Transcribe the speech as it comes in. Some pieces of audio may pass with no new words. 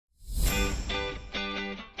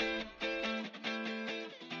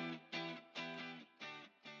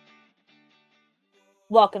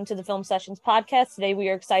Welcome to the Film Sessions podcast. Today we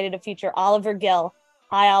are excited to feature Oliver Gill.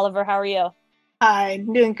 Hi, Oliver. How are you?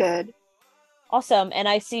 I'm doing good. Awesome. And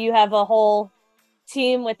I see you have a whole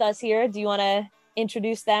team with us here. Do you want to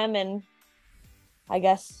introduce them? And I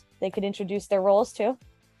guess they could introduce their roles too.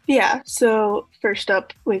 Yeah, so first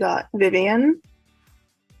up, we got Vivian.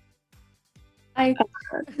 Hi.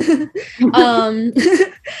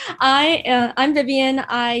 I'm Vivian.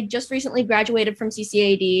 I just recently graduated from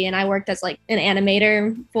CCAD and I worked as like an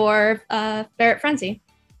animator for Ferret Frenzy.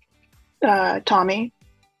 Tommy.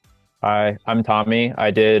 Hi, I'm Tommy. I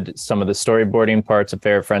did some of the storyboarding parts of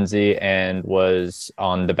Ferret Frenzy and was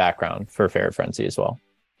on the background for Ferret Frenzy as well.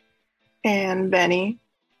 And Benny.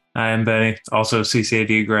 Hi, I'm Benny, also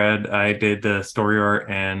CCAD grad. I did the story art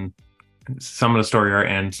and some of the story art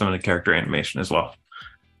and some of the character animation as well.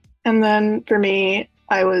 And then for me,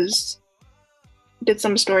 did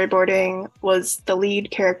some storyboarding, was the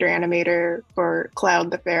lead character animator for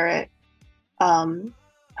Cloud the Ferret,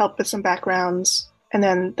 helped with some backgrounds. And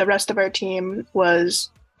then the rest of our team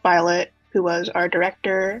was Violet, who was our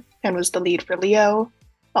director and was the lead for Leo,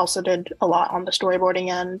 also did a lot on the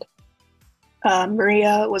storyboarding end.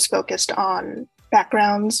 Maria was focused on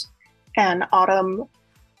backgrounds, and Autumn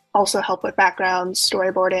also helped with backgrounds,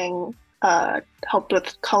 storyboarding, helped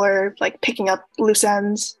with color, like picking up loose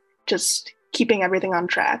ends, just keeping everything on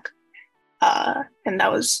track. And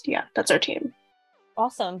that's our team.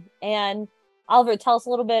 Awesome. And Oliver, tell us a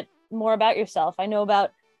little bit more about yourself. I know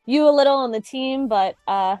about you a little on the team, but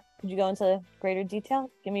could you go into greater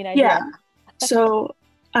detail? Give me an idea. Yeah. So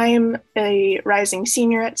I'm a rising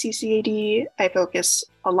senior at CCAD. I focus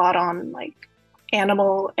a lot on like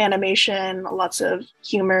animal animation, lots of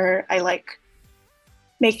humor. I like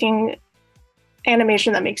making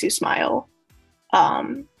animation that makes you smile.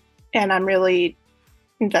 And I'm really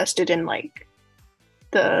invested in like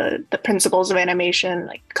the principles of animation,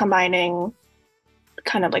 like combining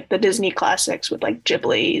kind of like the Disney classics with like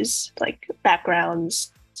Ghibli's like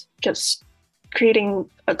backgrounds, just creating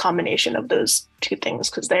a combination of those two things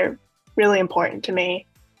because they're really important to me.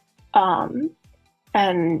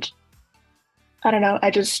 And I don't know,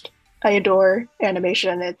 I adore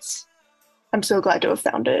animation. I'm so glad to have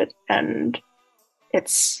found it, and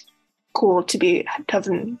it's cool to have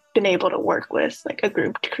been able to work with like a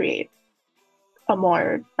group to create a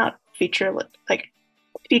more not feature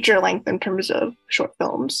length in terms of short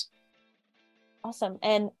films. Awesome.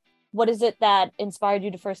 And what is it that inspired you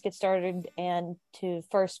to first get started and to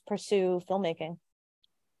first pursue filmmaking?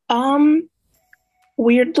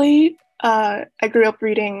 Weirdly, I grew up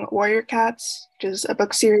reading Warrior Cats, which is a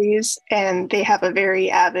book series, and they have a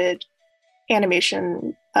very avid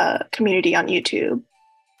animation community on YouTube.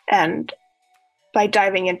 And by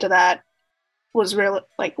diving into that was really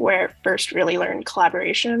like where I first really learned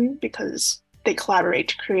collaboration, because they collaborate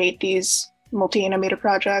to create these multi-animator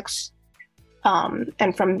projects.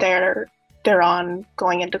 And from there on,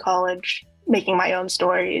 going into college, making my own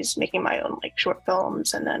stories, making my own like short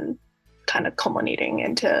films, and then kind of culminating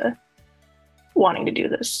into wanting to do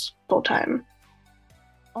this full time.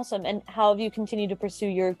 Awesome. And how have you continued to pursue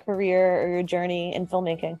your career or your journey in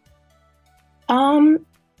filmmaking? I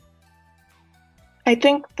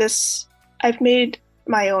think I've made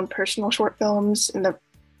my own personal short films in the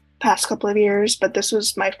past couple of years, but this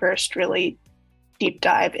was my first really deep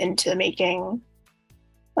dive into making,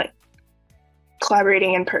 like,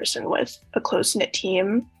 collaborating in person with a close-knit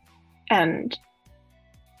team, and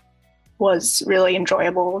was really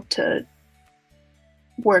enjoyable to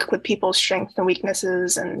work with people's strengths and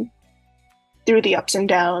weaknesses, and through the ups and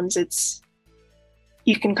downs,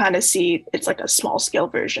 you can kind of see it's like a small scale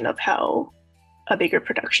version of how a bigger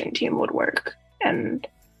production team would work, and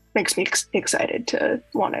makes me excited to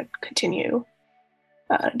want to continue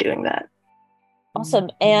doing that. Awesome.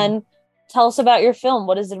 And tell us about your film.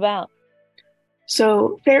 What is it about?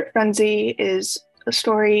 So Ferret Frenzy is a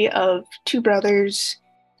story of two brothers.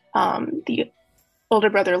 The older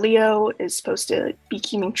brother Leo is supposed to be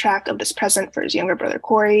keeping track of this present for his younger brother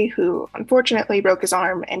Corey, who unfortunately broke his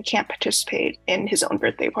arm and can't participate in his own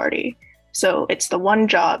birthday party. So it's the one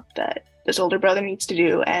job that this older brother needs to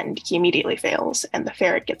do, and he immediately fails, and the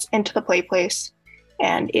ferret gets into the play place,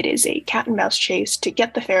 and it is a cat and mouse chase to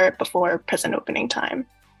get the ferret before present opening time.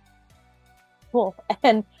 Cool.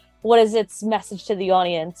 And what is its message to the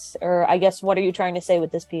audience? Or I guess, what are you trying to say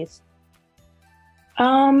with this piece?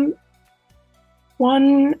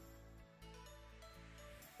 One,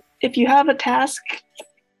 if you have a task,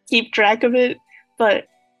 keep track of it, but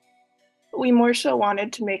we more so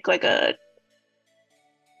wanted to make like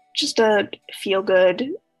just a feel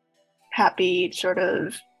good, happy sort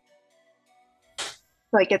of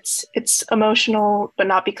Like it's emotional, but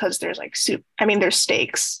not because there's like I mean, there's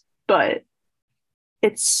stakes, but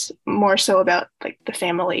it's more so about like the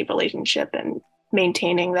family relationship and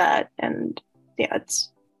maintaining that. And yeah,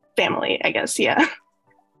 it's family, I guess. Yeah.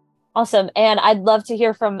 Awesome. And I'd love to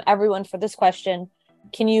hear from everyone for this question.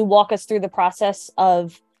 Can you walk us through the process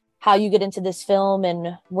of how you get into this film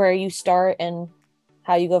and where you start and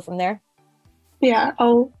how you go from there? Yeah,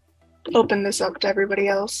 I'll open this up to everybody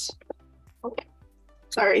else. Okay.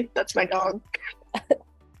 Sorry, that's my dog.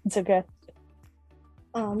 It's okay.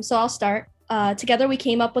 So I'll start. Together we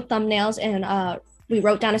came up with thumbnails and we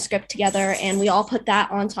wrote down a script together, and we all put that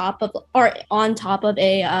on top of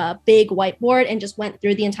a big whiteboard and just went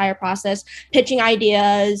through the entire process, pitching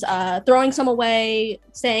ideas, throwing some away,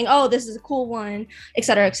 saying, "Oh, this is a cool one," et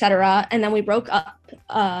cetera, et cetera. And then we broke up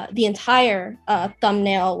the entire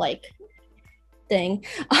thumbnail like thing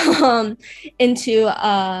into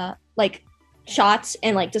like shots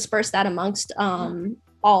and like disperse that amongst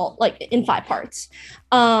all like in 5 parts.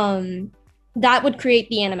 That would create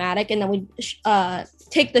the animatic, and then we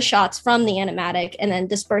take the shots from the animatic and then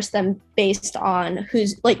disperse them based on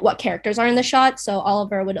who's like what characters are in the shot. So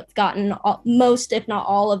Oliver would have gotten most, if not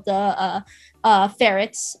all, of the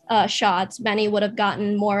ferrets shots. Benny would have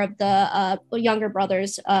gotten more of the younger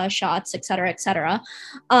brothers shots, et cetera, et cetera.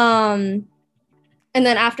 And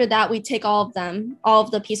then after that, we take all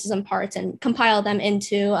of the pieces and parts, and compile them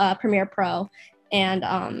into Premiere Pro.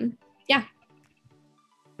 And yeah.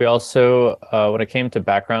 We also, when it came to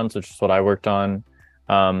backgrounds, which is what I worked on,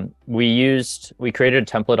 we created a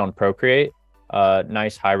template on Procreate, a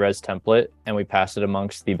nice high-res template, and we passed it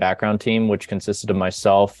amongst the background team, which consisted of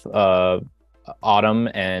myself, Autumn,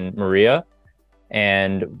 and Maria.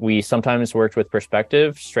 And we sometimes worked with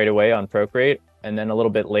perspective straight away on Procreate. And then a little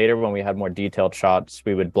bit later, when we had more detailed shots,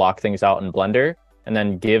 we would block things out in Blender and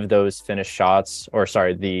then give those finished shots,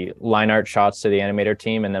 the line art shots to the animator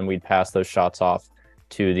team. And then we'd pass those shots off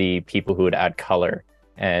to the people who would add color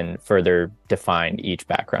and further define each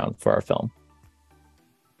background for our film.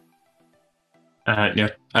 Yeah,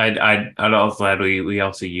 I'd also add we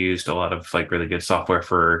also used a lot of like really good software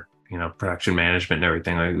for production management and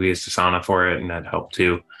everything. Like we used Asana for it, and that helped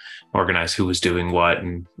to organize who was doing what.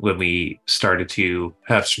 And when we started to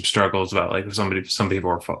have some struggles about like if some people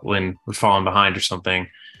were falling behind or something,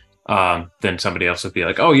 then somebody else would be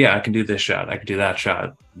like, "Oh yeah, I can do this shot, I can do that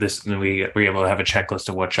shot." And we were able to have a checklist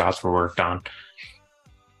of what shots were worked on.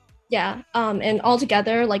 Yeah, and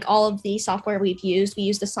altogether, like all of the software we used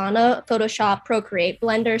Asana, Photoshop, Procreate,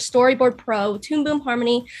 Blender, Storyboard Pro, Toon Boom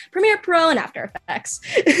Harmony, Premiere Pro, and After Effects.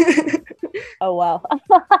 Oh, wow.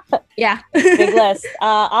 Yeah. Big list.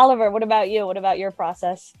 Oliver, what about you? What about your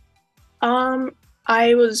process?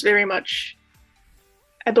 I was very much,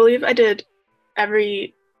 I believe I did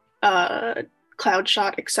every cloud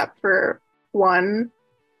shot except for one.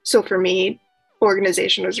 So for me,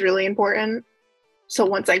 organization was really important. So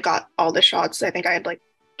once I got all the shots, I think I had like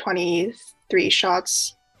 23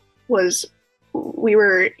 shots, we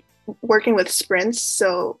were working with sprints.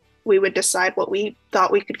 So we would decide what we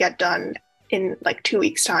thought we could get done in like 2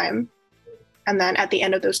 weeks' time. And then at the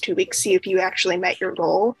end of those 2 weeks, see if you actually met your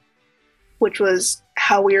goal, which was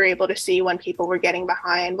how we were able to see when people were getting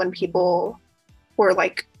behind, when people were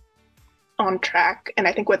like on track. And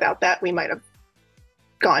I think without that, we might have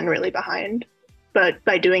gone really behind. But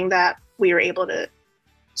by doing that, we were able to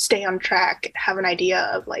stay on track, have an idea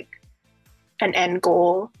of like an end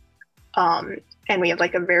goal. And we had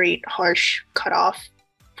like a very harsh cutoff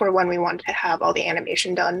for when we wanted to have all the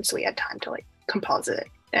animation done. So we had time to like composite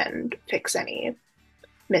and fix any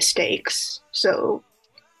mistakes. So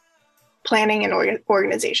planning and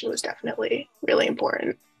organization was definitely really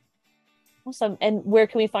important. Awesome. And where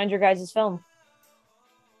can we find your guys' film?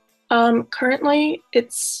 Currently,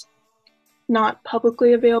 it's not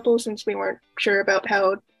publicly available since we weren't sure about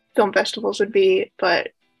how film festivals would be, but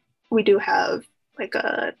we do have like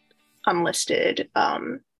a unlisted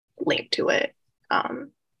link to it.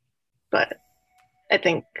 But I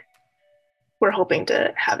think we're hoping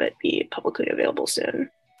to have it be publicly available soon.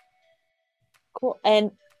 Cool.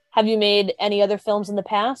 And have you made any other films in the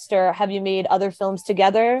past, or have you made other films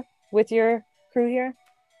together with your crew here?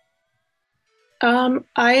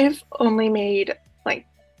 I've only made like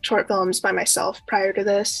short films by myself prior to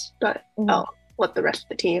this, but I'll let the rest of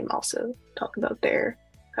the team also talk about their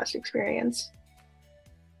past experience.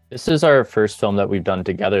 This is our first film that we've done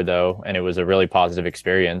together, though, and it was a really positive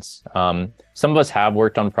experience. Some of us have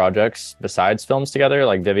worked on projects besides films together,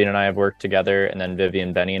 like Vivian and I have worked together, and then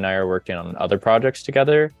Vivian, Benny, and I are working on other projects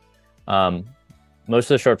together. Most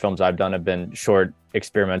of the short films I've done have been short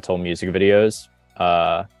experimental music videos.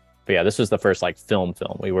 But But yeah, this was the first like film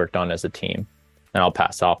we worked on as a team, and I'll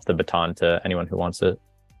pass off the baton to anyone who wants it.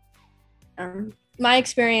 My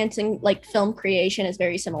experience in like film creation is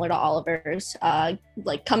very similar to Oliver's.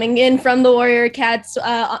 Like coming in from the Warrior Cats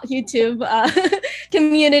YouTube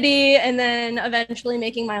community, and then eventually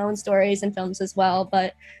making my own stories and films as well.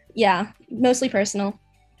 But yeah, mostly personal.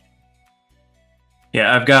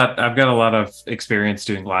 Yeah, I've got a lot of experience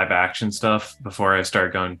doing live action stuff before I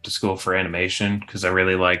started going to school for animation, because I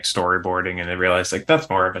really liked storyboarding, and I realized like that's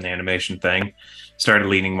more of an animation thing. Started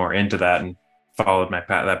leaning more into that and followed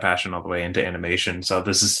that passion all the way into animation. So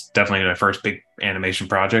this is definitely my first big animation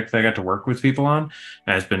project that I got to work with people on,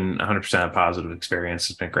 and it's been 100% a positive experience.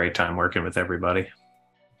 It's been a great time working with everybody.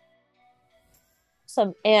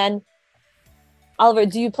 Awesome. And Oliver,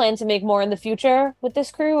 do you plan to make more in the future with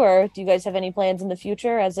this crew, or do you guys have any plans in the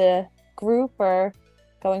future as a group or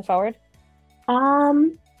going forward?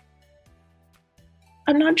 I'm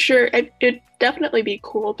not sure. It'd definitely be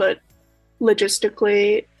cool, but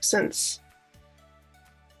logistically, since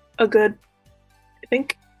I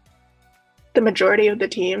think the majority of the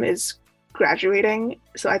team is graduating,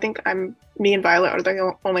 so I think me and Violet are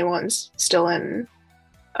the only ones still in,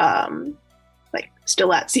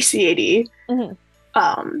 still at CCAD. Mm-hmm.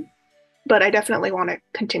 But I definitely want to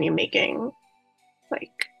continue making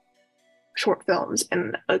like short films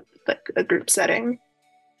in a group setting.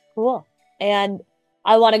 Cool. And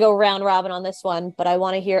I want to go round robin on this one, but I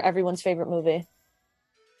want to hear everyone's favorite movie.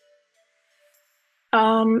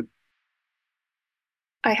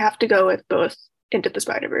 I have to go with both Into the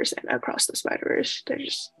Spider-Verse and Across the Spider-Verse. They're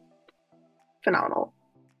just phenomenal.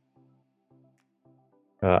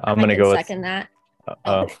 I'm going to go second that.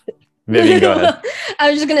 Vivian, go ahead. I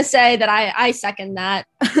was just going to say that I second that.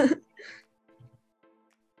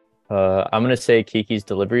 I'm going to say Kiki's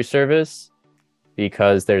Delivery Service,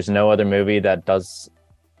 because there's no other movie that does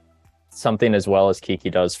something as well as Kiki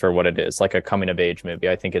does for what it is, like a coming of age movie.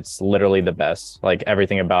 I think it's literally the best. Like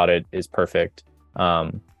everything about it is perfect.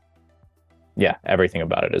 Yeah, everything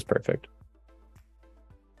about it is perfect.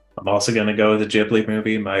 I'm also going to go with a Ghibli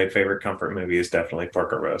movie. My favorite comfort movie is definitely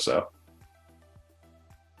Porco Rosso.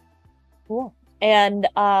 Cool. And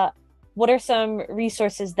what are some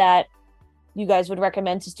resources that you guys would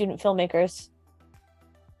recommend to student filmmakers?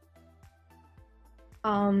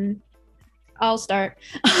 I'll start.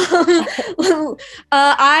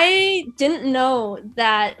 I didn't know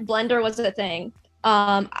that Blender was a thing.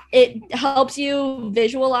 It helps you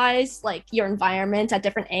visualize like your environment at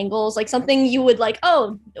different angles, like something you would like,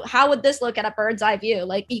 oh, how would this look at a bird's eye view?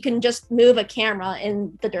 Like you can just move a camera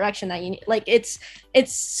in the direction that you need. Like it's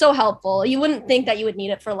so helpful. You wouldn't think that you would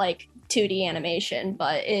need it for like 2D animation,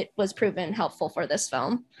 but it was proven helpful for this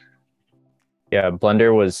film. Yeah,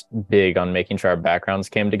 Blender was big on making sure our backgrounds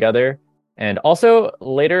came together. And also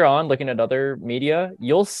later on, looking at other media,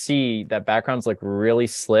 you'll see that backgrounds look really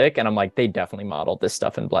slick. And I'm like, they definitely modeled this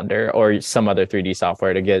stuff in Blender or some other 3D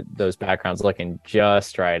software to get those backgrounds looking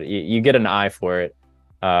just right. You get an eye for it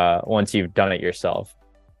once you've done it yourself.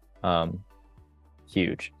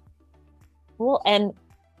 Huge. Cool. And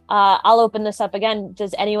I'll open this up again.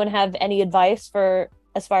 Does anyone have any advice for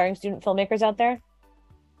aspiring student filmmakers out there?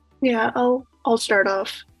 Yeah, I'll start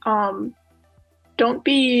off. Don't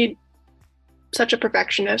be such a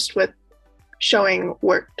perfectionist with showing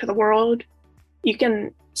work to the world. You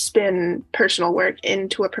can spin personal work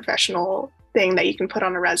into a professional thing that you can put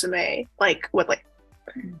on a resume.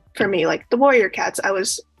 For me, like the Warrior Cats, I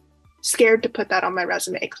was scared to put that on my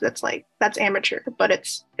resume because it's like, that's amateur, but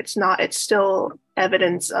it's not. It's still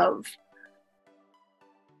evidence of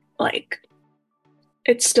like,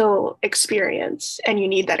 it's still experience, and you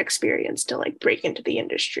need that experience to like break into the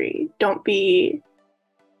industry. Don't be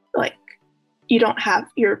like, you don't have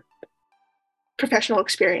your professional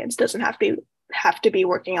experience doesn't have to be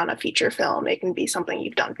working on a feature film. It can be something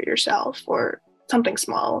you've done for yourself or something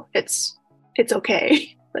small. It's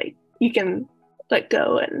okay. Like you can let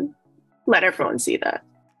go and let everyone see that.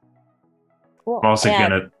 Cool. I'm also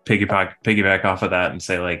gonna piggyback off of that and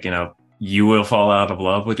say, like, you will fall out of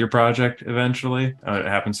love with your project eventually. It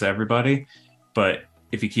happens to everybody, but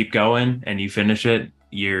if you keep going and you finish it,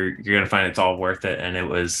 you're gonna find it's all worth it. And it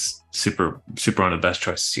was super one of the best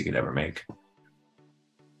choices you could ever make.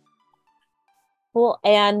 Cool.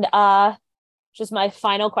 And just my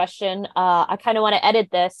final question. I kind of want to edit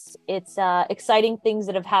this. It's exciting things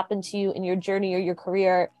that have happened to you in your journey or your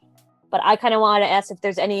career, but I kind of want to ask if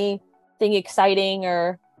there's anything exciting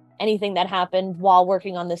or anything that happened while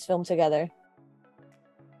working on this film together.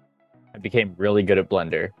 I became really good at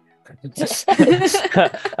Blender.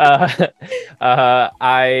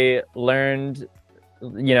 I learned,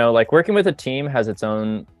 like working with a team has its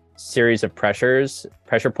own series of pressure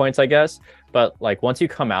points, I guess. But like once you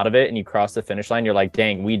come out of it and you cross the finish line, you're like,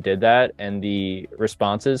 dang, we did that. And the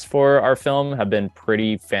responses for our film have been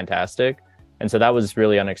pretty fantastic. And so that was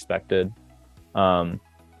really unexpected. Yeah,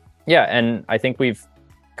 and I think we've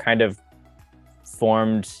kind of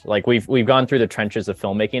formed, like we've gone through the trenches of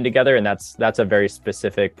filmmaking together, and that's a very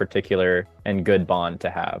specific, particular, and good bond to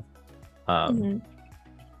have.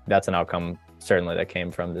 That's an outcome certainly that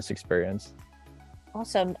came from this experience.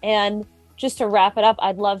 Awesome. And just to wrap it up,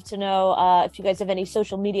 I'd love to know if you guys have any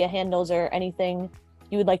social media handles or anything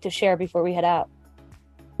you would like to share before we head out.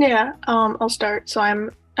 Yeah, I'll start. So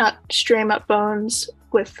I'm at @StrayMuttBones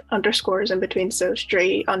with underscores in between. So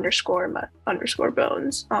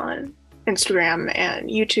stray_mutt_bones on Instagram and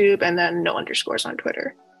YouTube, and then no underscores on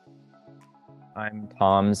Twitter. I'm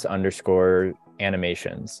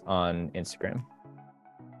Toms_animations on Instagram.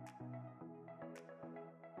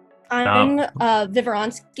 I'm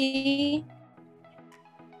Vivoronsky.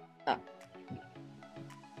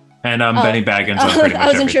 And I'm Benny Baggins on pretty much I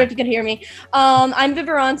wasn't sure if everything. you could hear me. I'm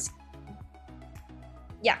Vivoronsky.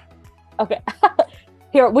 Yeah. Okay.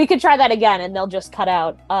 Here, we could try that again and they'll just cut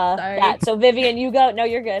out Sorry. that. So Vivian, you go. No,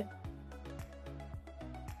 you're good.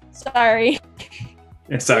 Sorry.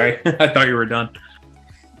 Yeah, sorry, I thought you were done.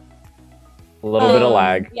 A little bit of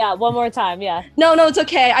lag. Yeah, one more time. Yeah. No, it's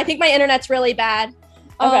okay. I think my internet's really bad.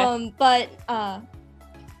 Okay. But I'm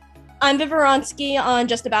Vivoronsky on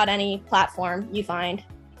just about any platform you find.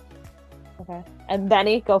 Okay. And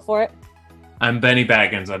Benny, go for it. I'm Benny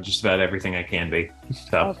Baggins on just about everything I can be.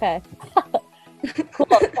 So Okay. Cool.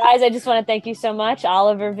 Guys, I just want to thank you so much,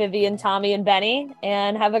 Oliver, Vivian, Tommy, and Benny,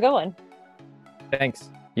 and have a good one.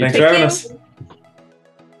 Thanks. thanks Thank for having you. us.